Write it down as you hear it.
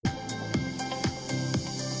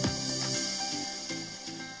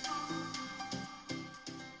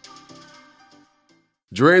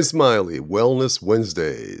Dre and Smiley, Wellness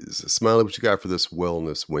Wednesdays. Smiley, what you got for this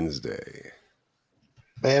Wellness Wednesday?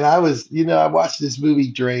 Man, I watched this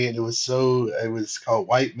movie Dre, and it was called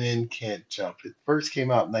White Men Can't Jump. It first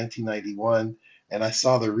came out in 1991, and I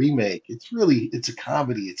saw the remake. It's a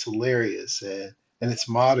comedy. It's hilarious, and it's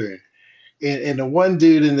modern. And the one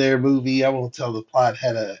dude in their movie, I won't tell the plot,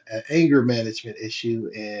 had an anger management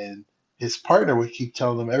issue, and his partner would keep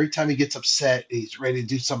telling him every time he gets upset, he's ready to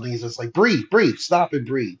do something, he's just like, breathe, breathe, stop and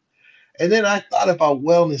breathe. And then I thought about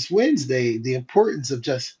Wellness Wednesday, the importance of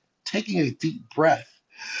just taking a deep breath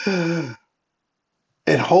and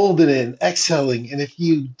holding it and exhaling. And if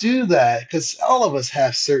you do that, because all of us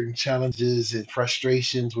have certain challenges and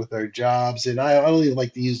frustrations with our jobs, and I only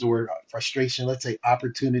like to use the word frustration, let's say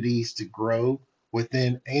opportunities to grow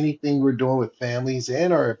within anything we're doing with families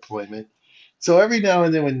and our employment. So every now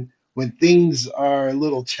and then when things are a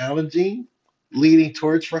little challenging, leading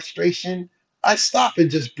towards frustration, I stop and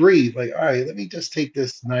just breathe. Like, all right, let me just take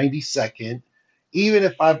this 90 second, even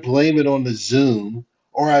if I blame it on the Zoom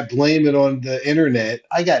or I blame it on the internet.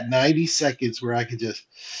 I got 90 seconds where I could just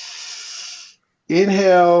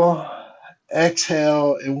inhale,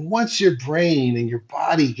 exhale, and once your brain and your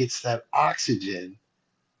body gets that oxygen,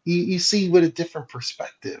 you see with a different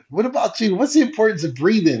perspective. What about you? What's the importance of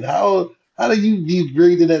breathing? How do you view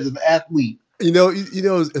breathing as an athlete?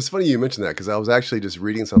 It's funny you mentioned that because I was actually just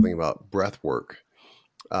reading something about breath work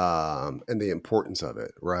and the importance of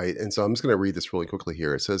it, right? And so I'm just going to read this really quickly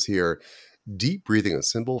here. It says here, deep breathing is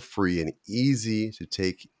simple, free, and easy to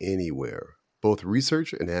take anywhere. Both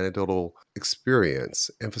research and anecdotal experience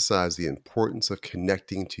emphasize the importance of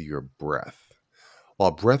connecting to your breath.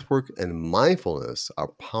 While breathwork and mindfulness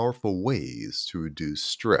are powerful ways to reduce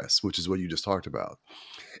stress, which is what you just talked about.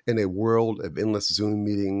 In a world of endless Zoom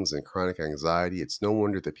meetings and chronic anxiety, it's no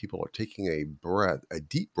wonder that people are taking a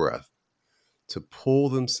deep breath to pull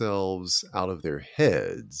themselves out of their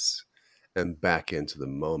heads and back into the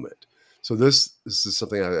moment. So this is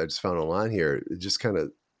something I just found online here. It just kind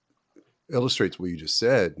of illustrates what you just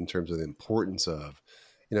said in terms of the importance of,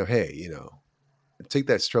 hey, take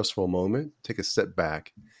that stressful moment, take a step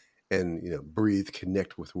back, and breathe,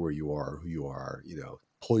 connect with where you are, who you are.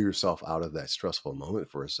 Pull yourself out of that stressful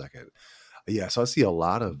moment for a second. Yeah, so I see a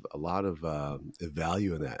lot of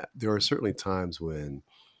value in that. There are certainly times when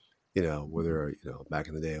whether back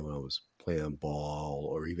in the day when I was playing ball,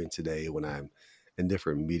 or even today when I'm in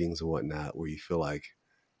different meetings and whatnot, where you feel like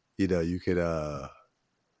you could you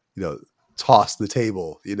know toss the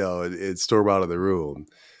table, and storm out of the room,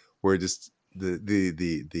 where just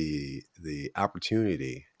the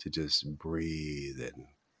opportunity to just breathe and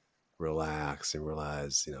relax and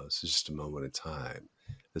realize it's just a moment in time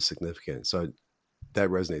is significant. So that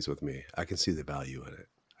resonates with me. I can see the value in it.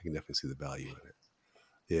 I can definitely see the value in it.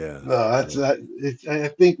 Yeah. No, that's Yeah. that. I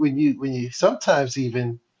think when you sometimes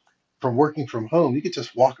even from working from home, you could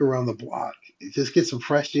just walk around the block, just get some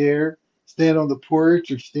fresh air, stand on the porch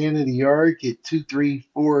or stand in the yard, get two, three,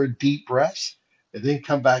 four deep breaths, and then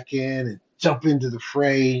come back in and jump into the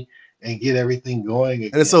fray and get everything going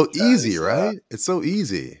And it's again. so easy, Because right? It's so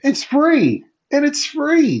easy. it's free and it's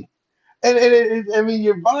free. I mean,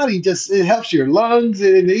 your body just it helps your lungs,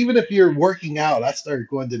 and even if you're working out, I started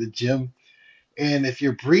going to the gym, and if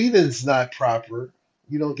your breathing's not proper,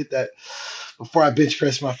 you don't get that. Before I bench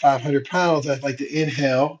press my 500 pounds, I'd like to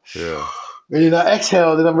inhale. Yeah. And then I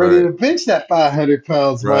exhale, then I'm ready Right. to bench that 500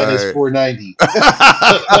 pounds minus Right. 490.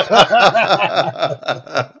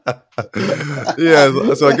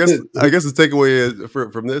 Yeah. So I guess the takeaway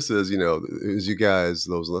from this is, as you guys,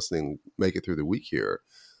 those listening, make it through the week here,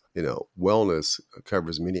 wellness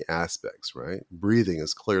covers many aspects, right? Breathing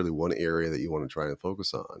is clearly one area that you want to try and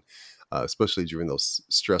focus on, especially during those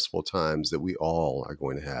stressful times that we all are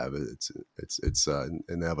going to have. It's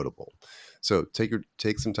inevitable. So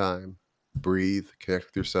take some time, breathe, connect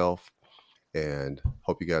with yourself, and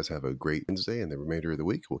hope you guys have a great Wednesday and the remainder of the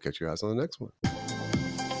week. We'll catch you guys on the next one.